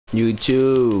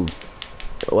YouTube.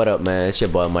 What up, man? It's your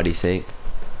boy Almightysink.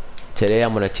 Today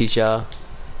I'm gonna teach y'all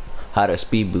how to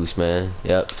speed boost, man.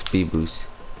 Yep, speed boost.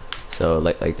 So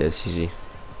like this, you see.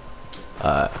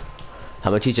 I'm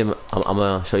gonna teach him. I'm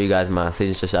gonna show you guys my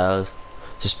signature styles.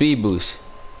 So speed boost.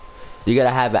 You gotta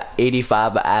have an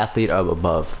 85 athlete or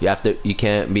above. You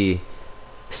can't be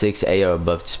 6'8" or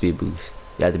above to speed boost.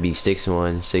 You have to be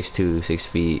 6'1", 6'2", 6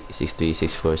 feet, 6'3",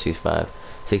 6'4", 6'5",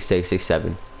 6'6",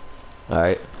 6'7". All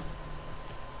right.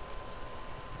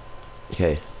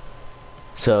 Okay.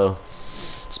 So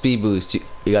speed boost. You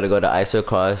gotta go to ISO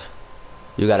cross.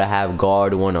 You gotta have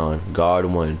guard 1 on. Guard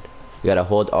 1. You gotta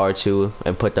hold R2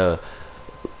 and put the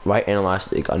right analog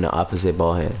stick on the opposite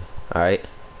ball hand. All right.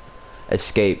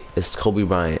 Escape. It's Kobe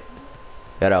Bryant.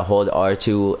 You gotta hold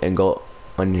R2 and go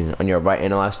on your right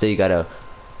analog stick. You gotta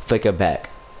flick it back.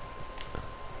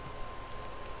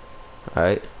 All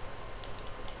right.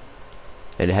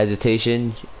 And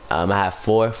hesitation, I have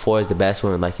 4. 4 is the best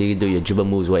one. Like, you can do your dribble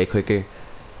moves way quicker.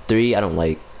 3, I don't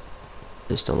like.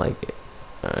 Just don't like it.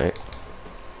 All right.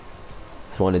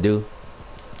 What you want to do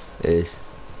is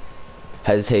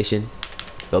hesitation,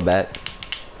 go back.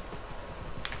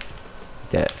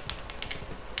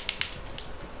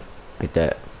 Like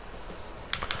that.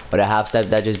 But a half step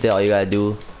that just did, all you gotta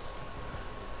do,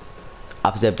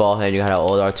 opposite ball hand, you gotta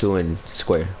hold R2 and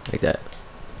square like that.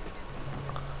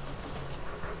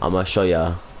 I'm gonna show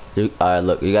y'all. Alright,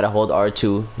 look, you gotta hold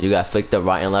R2, you gotta flick the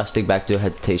right and left stick back to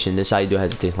hesitation. This is how you do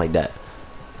hesitation, like that.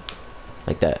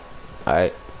 Like that.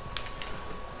 Alright.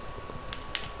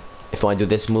 If you wanna do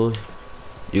this move,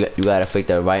 you gotta flick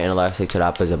the right and left stick to the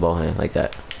opposite ball hand, like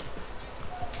that.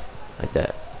 Like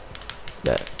that.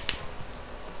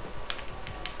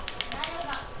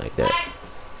 Like that.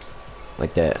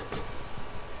 Like that.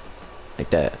 Like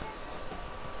that.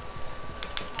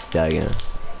 Yeah, again.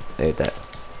 Like that.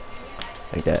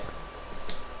 Like that.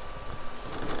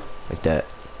 Like that.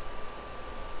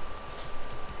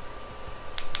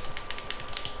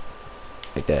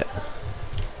 Like that.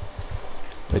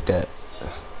 Like that.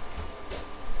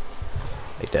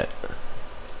 Like that.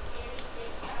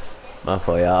 My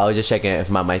fault, y'all. I was just checking if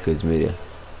my mic was muted.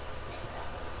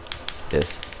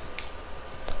 This.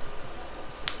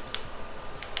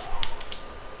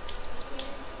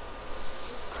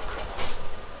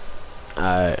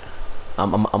 Alright.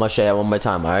 I'm gonna show you one more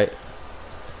time, alright?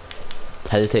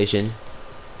 Hesitation.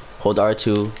 Hold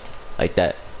R2 like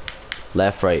that.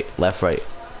 Left, right, left, right,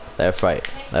 left, right,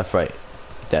 left, right.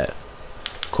 Like that.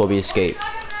 Kobe escape.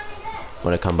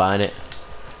 Wanna combine it?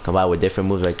 Combine with different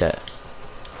moves like that.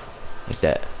 Like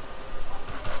that.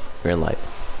 Green light.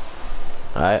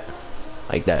 Alright?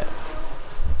 Like that.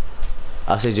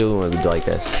 I'll say you when we do like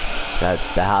this.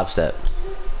 The hop step.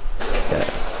 Like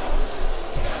that.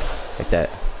 Like that.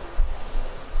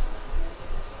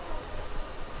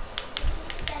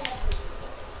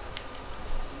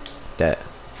 That.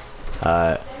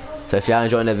 So if y'all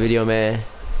enjoying the video, man,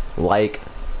 like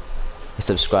and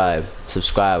subscribe.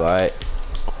 Alright?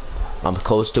 I'm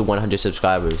close to 100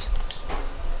 subscribers.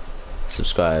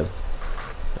 Subscribe.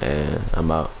 And I'm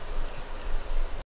out.